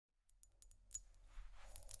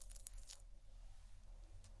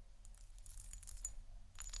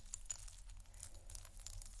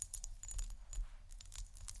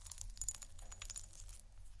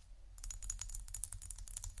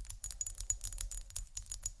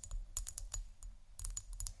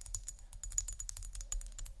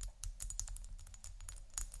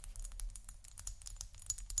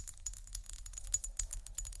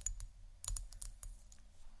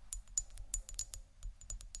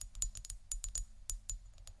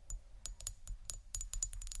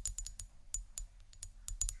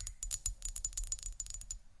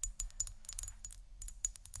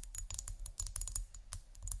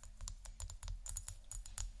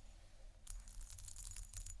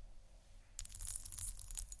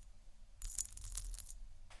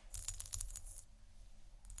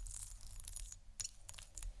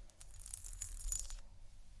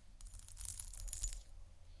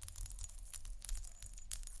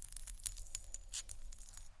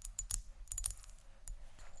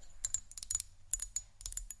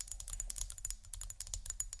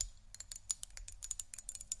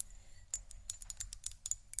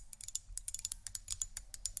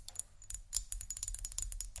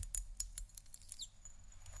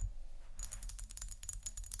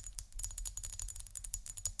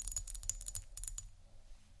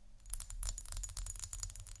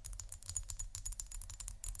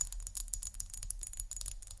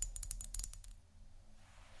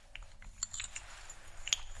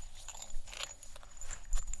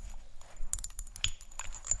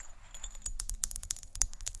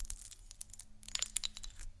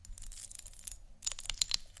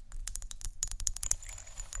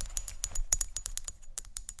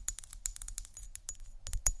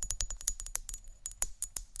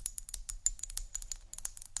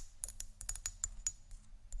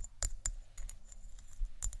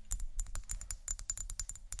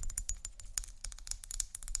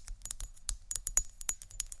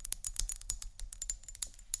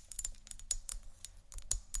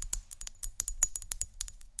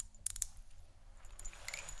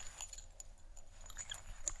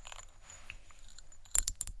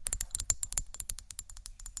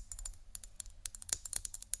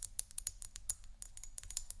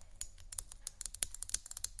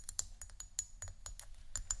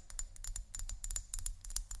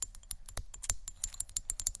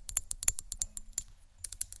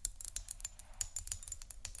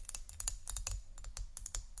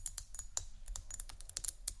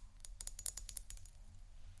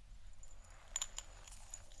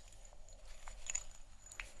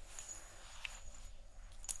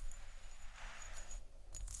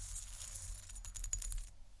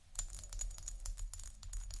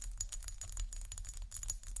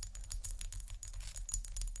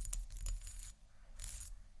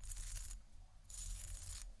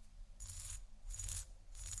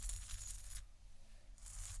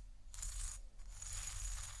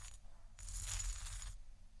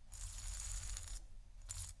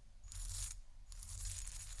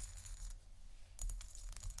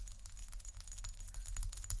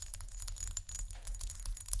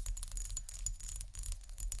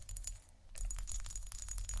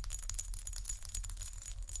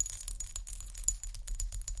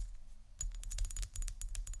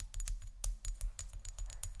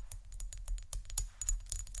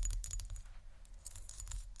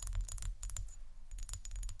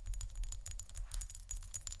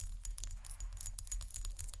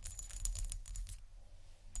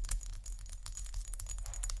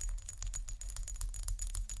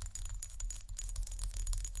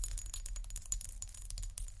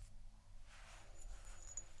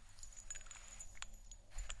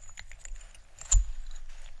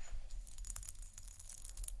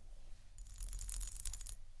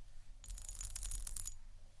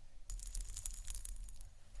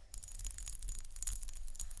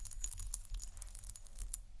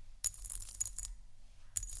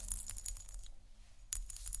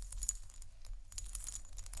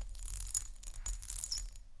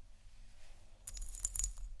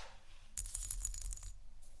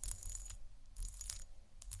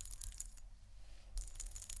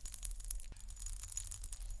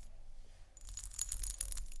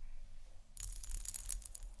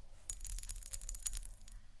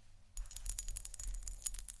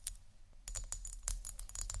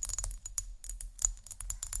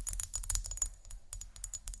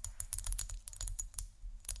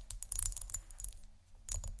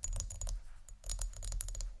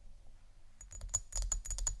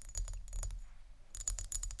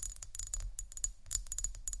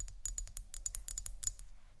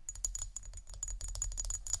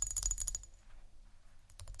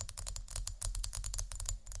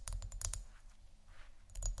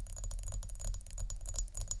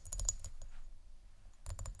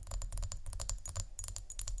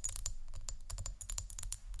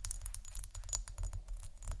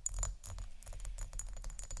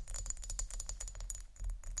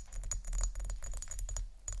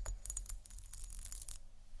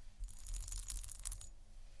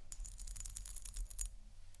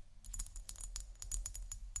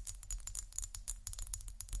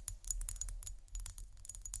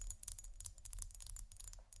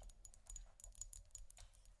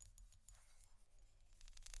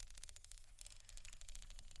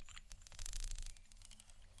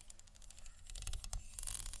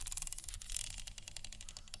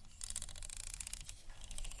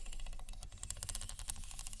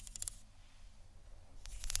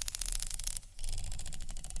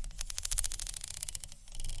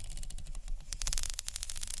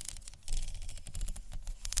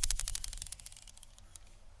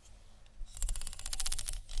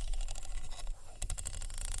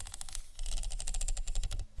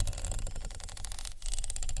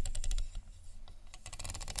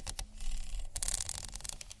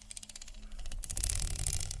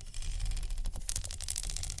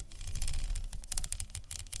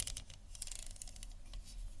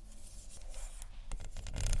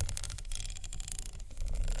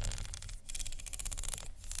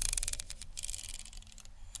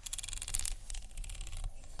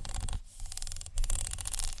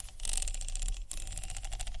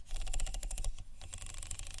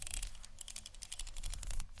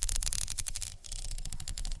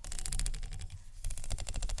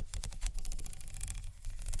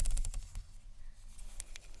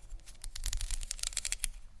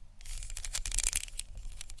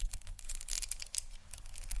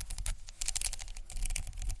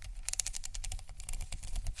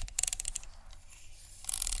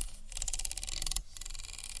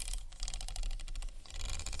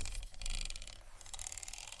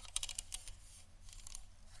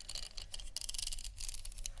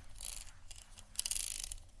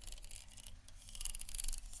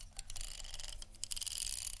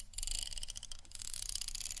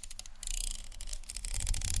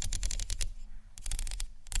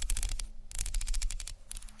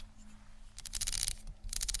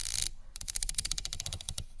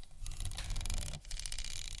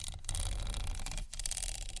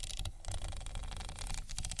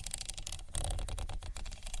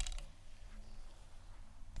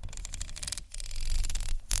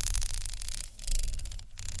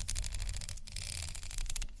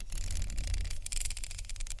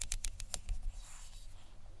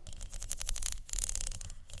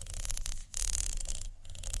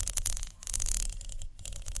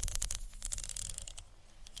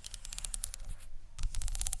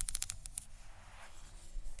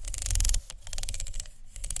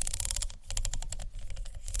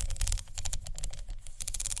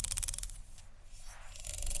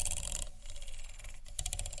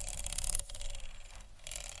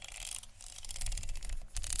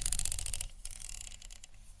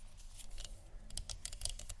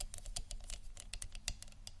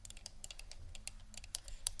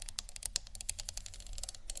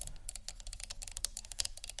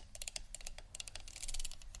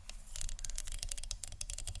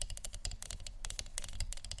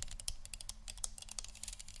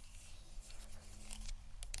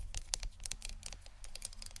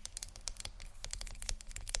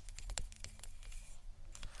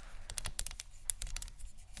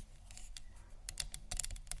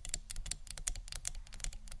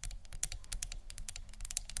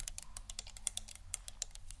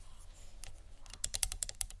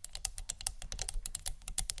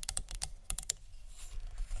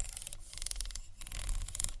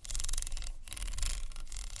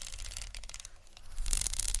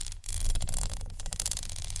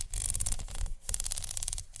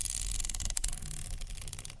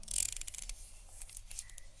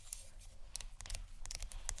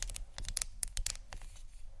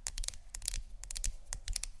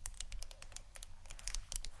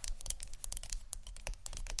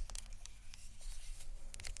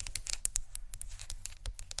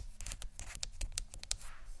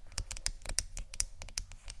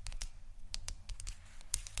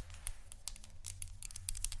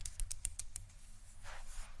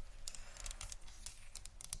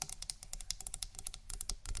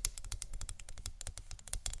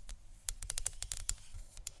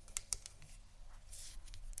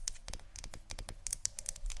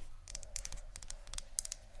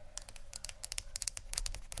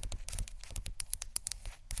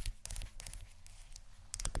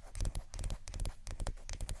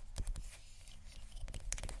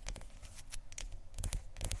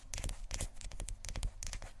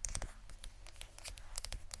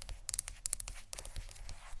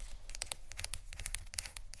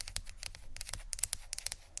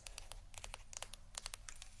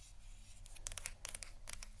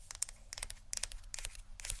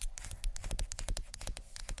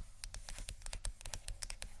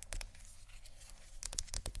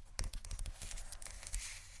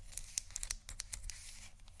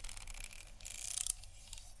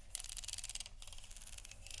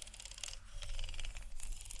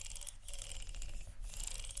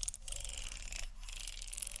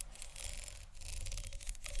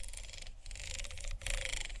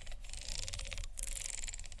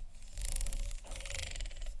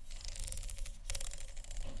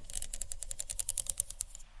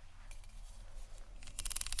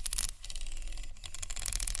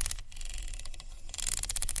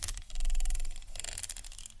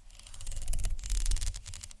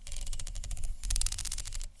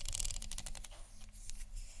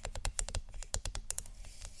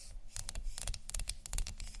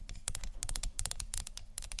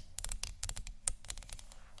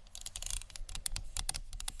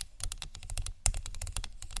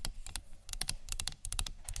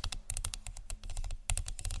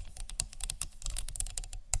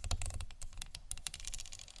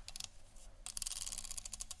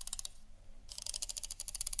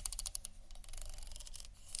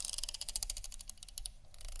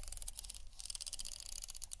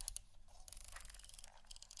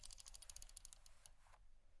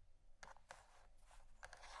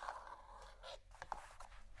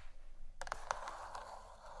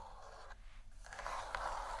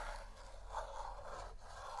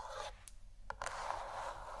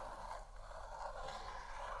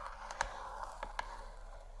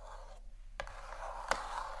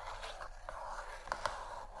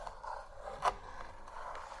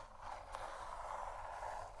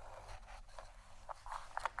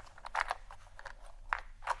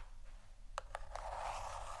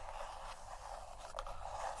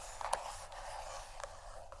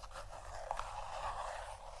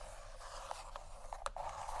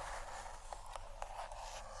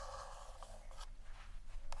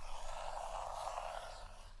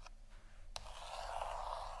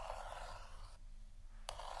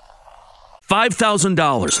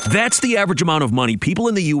$5,000. That's the average amount of money people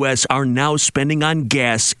in the U.S. are now spending on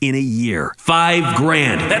gas in a year.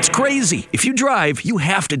 $5,000. That's crazy. If you drive, you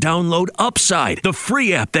have to download Upside, the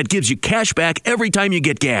free app that gives you cash back every time you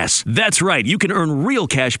get gas. That's right. You can earn real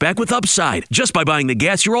cash back with Upside just by buying the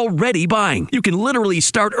gas you're already buying. You can literally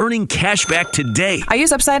start earning cash back today. I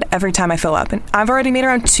use Upside every time I fill up, and I've already made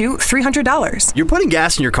around $300. You're putting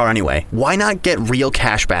gas in your car anyway. Why not get real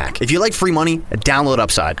cash back? If you like free money, download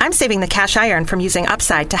Upside. I'm saving the cash I earn from using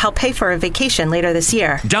Upside to help pay for a vacation later this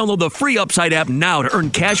year. Download the free Upside app now to earn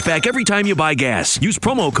cash back every time you buy gas. Use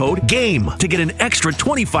promo code GAME to get an extra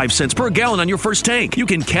 25 cents per gallon on your first tank. You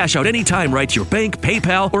can cash out anytime right to your bank,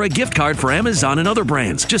 PayPal, or a gift card for Amazon and other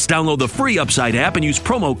brands. Just download the free Upside app and use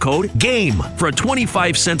promo code GAME for a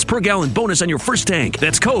 25 cents per gallon bonus on your first tank.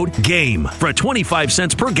 That's code GAME for a 25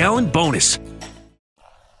 cents per gallon bonus.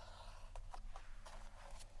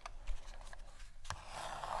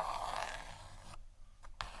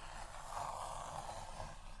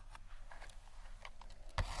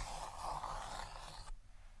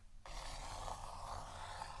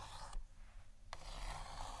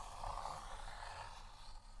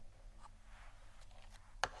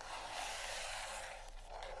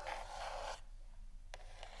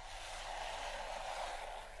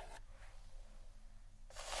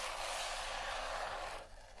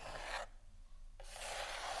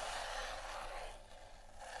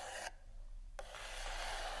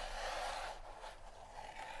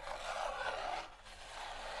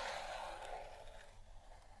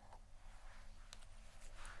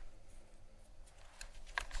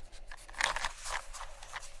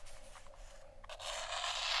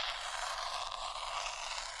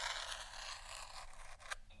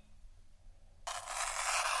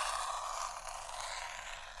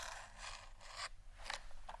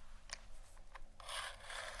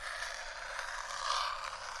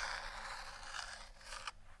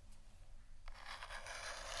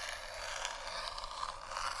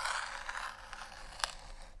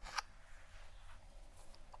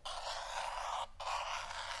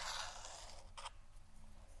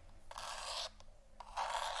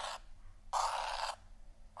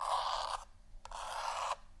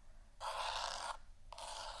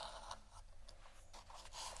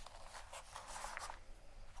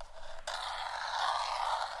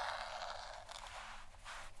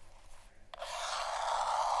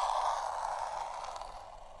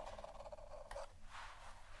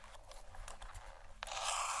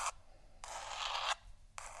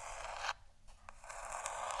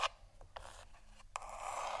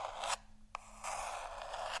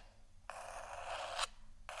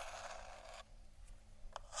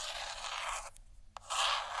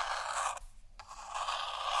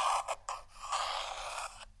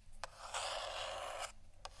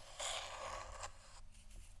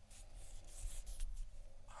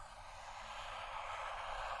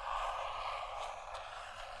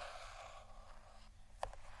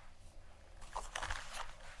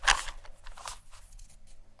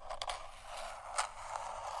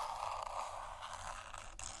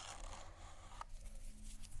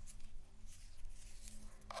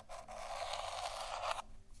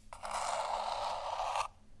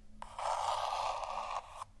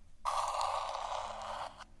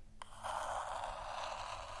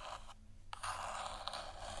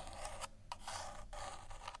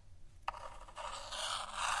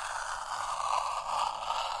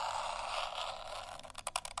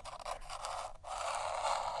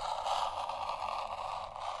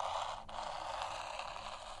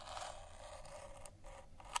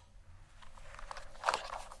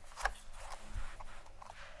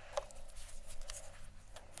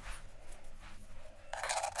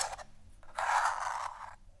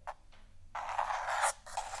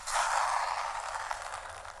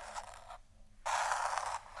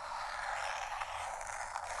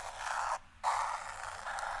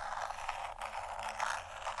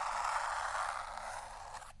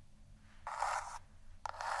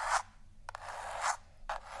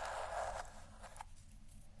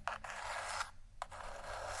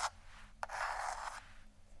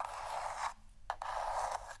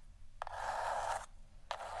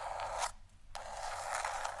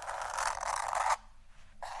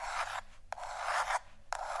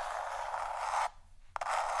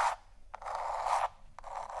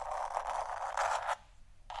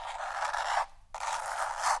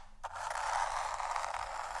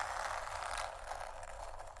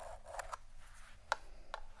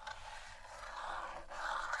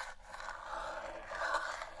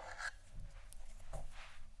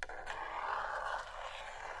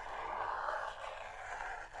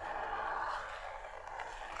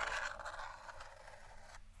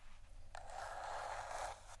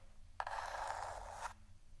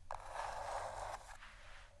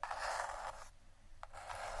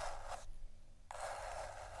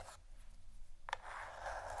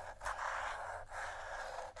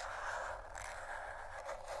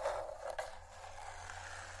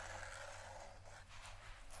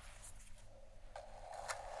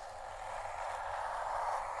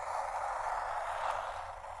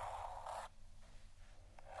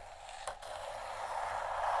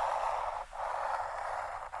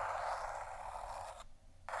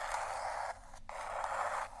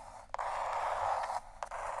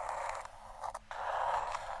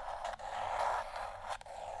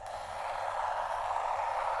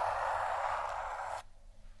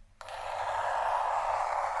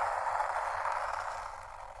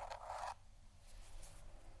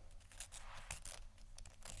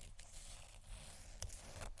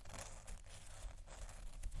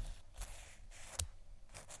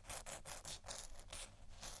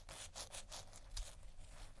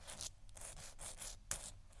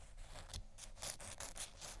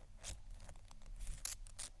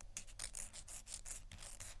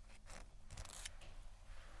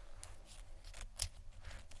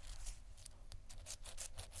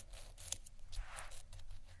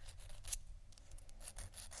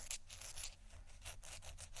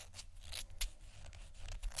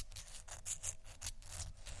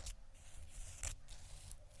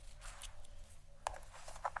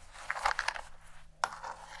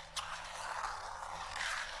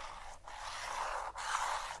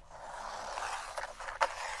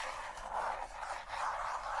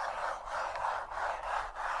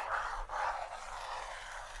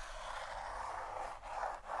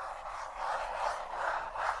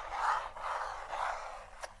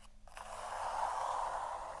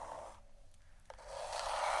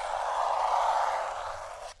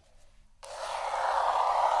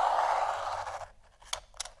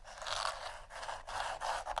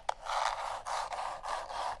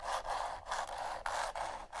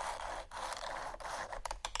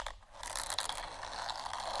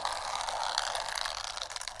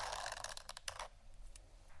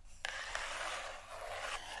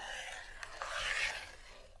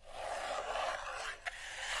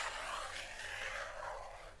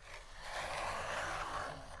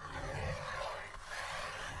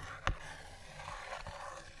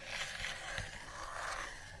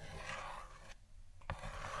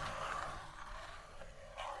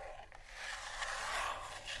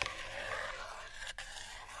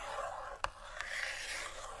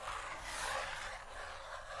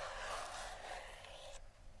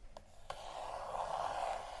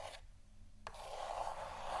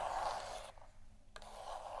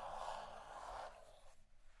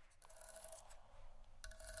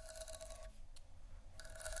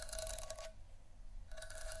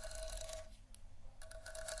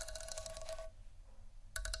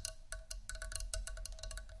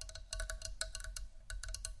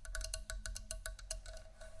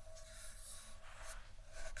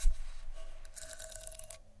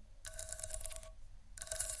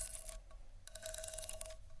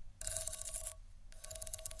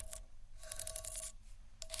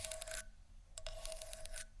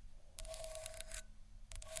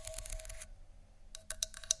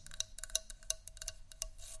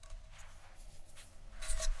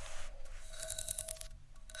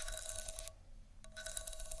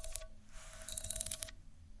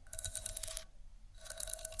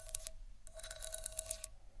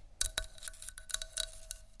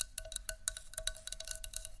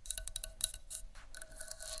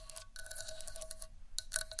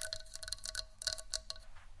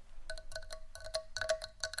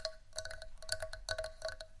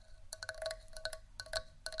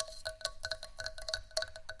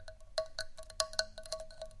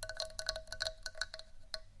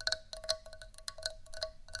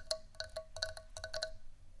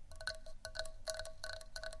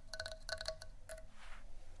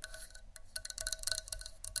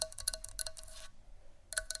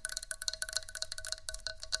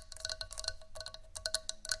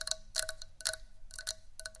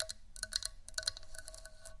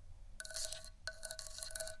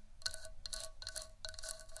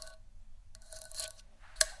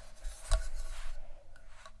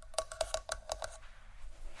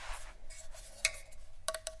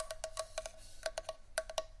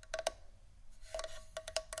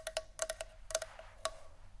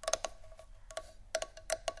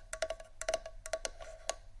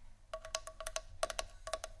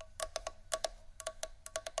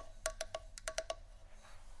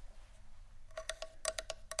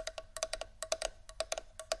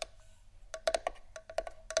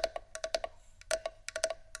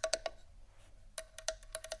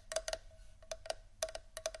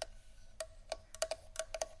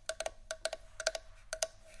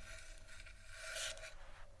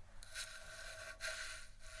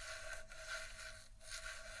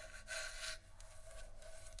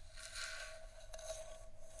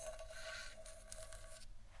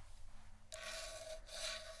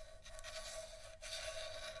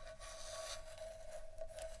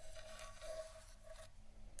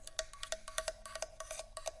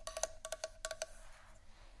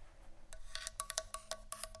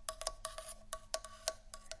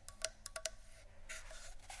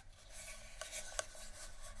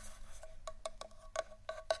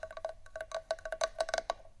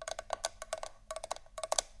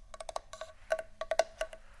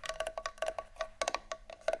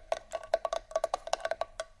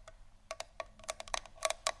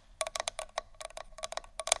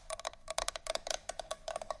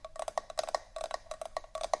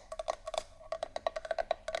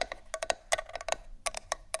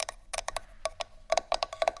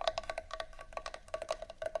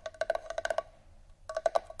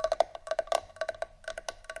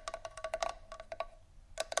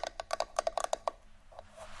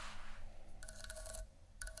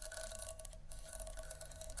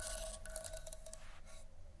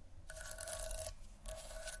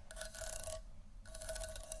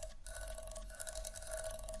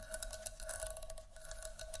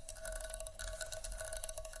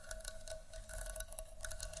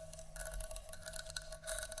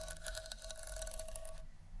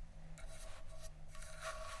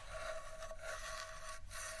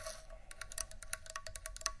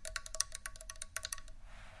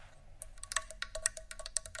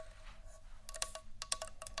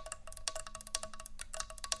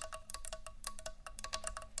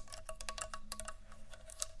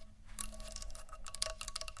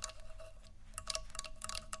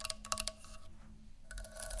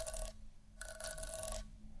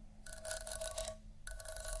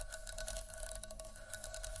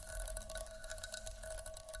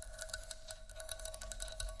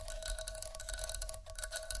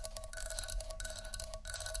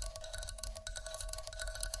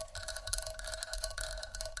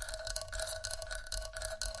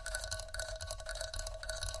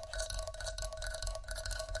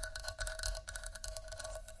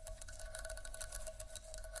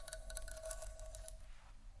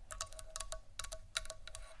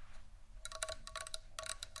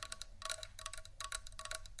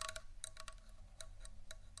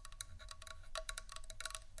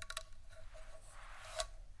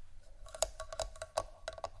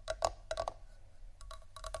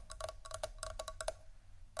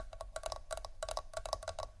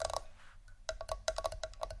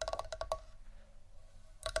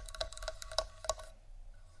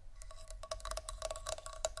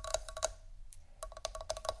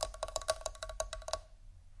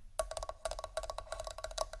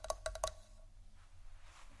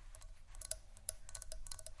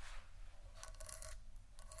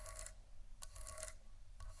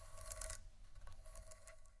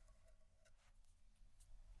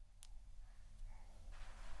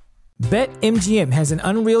 BetMGM has an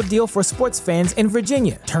unreal deal for sports fans in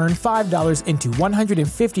Virginia. Turn $5 into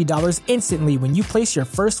 $150 instantly when you place your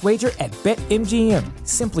first wager at BetMGM.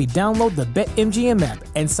 Simply download the BetMGM app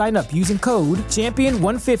and sign up using code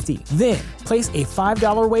Champion150. Then, place a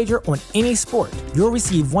 $5 wager on any sport. You'll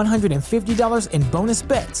receive $150 in bonus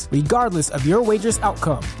bets, regardless of your wager's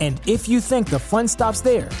outcome. And if you think the fun stops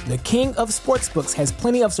there, the King of Sportsbooks has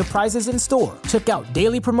plenty of surprises in store. Check out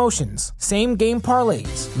daily promotions, same-game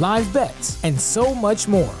parlays, live bets, and so much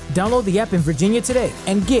more. Download the app in Virginia today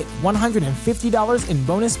and get $150 in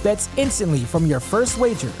bonus bets instantly from your first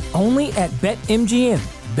wager. Only at BetMGM.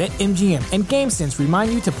 BetMGM and GameSense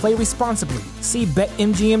remind you to play responsibly. See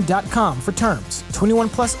BetMGM.com for terms. 21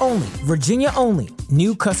 plus only. Virginia only.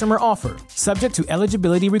 New customer offer. Subject to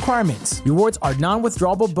eligibility requirements. Rewards are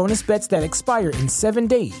non-withdrawable bonus bets that expire in 7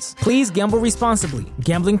 days. Please gamble responsibly.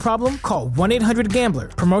 Gambling problem? Call 1-800-GAMBLER.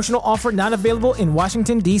 Promotional offer not available in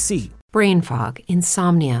Washington, D.C. Brain fog,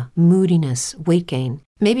 insomnia, moodiness, weight gain.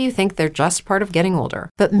 Maybe you think they're just part of getting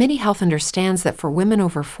older, but MIDI Health understands that for women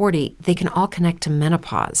over 40, they can all connect to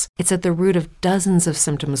menopause. It's at the root of dozens of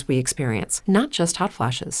symptoms we experience, not just hot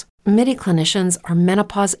flashes. MIDI clinicians are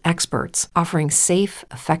menopause experts, offering safe,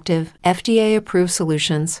 effective, FDA-approved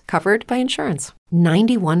solutions covered by insurance.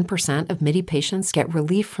 91% of MIDI patients get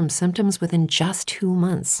relief from symptoms within just 2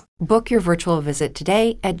 months. Book your virtual visit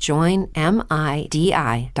today at joinmidi.com.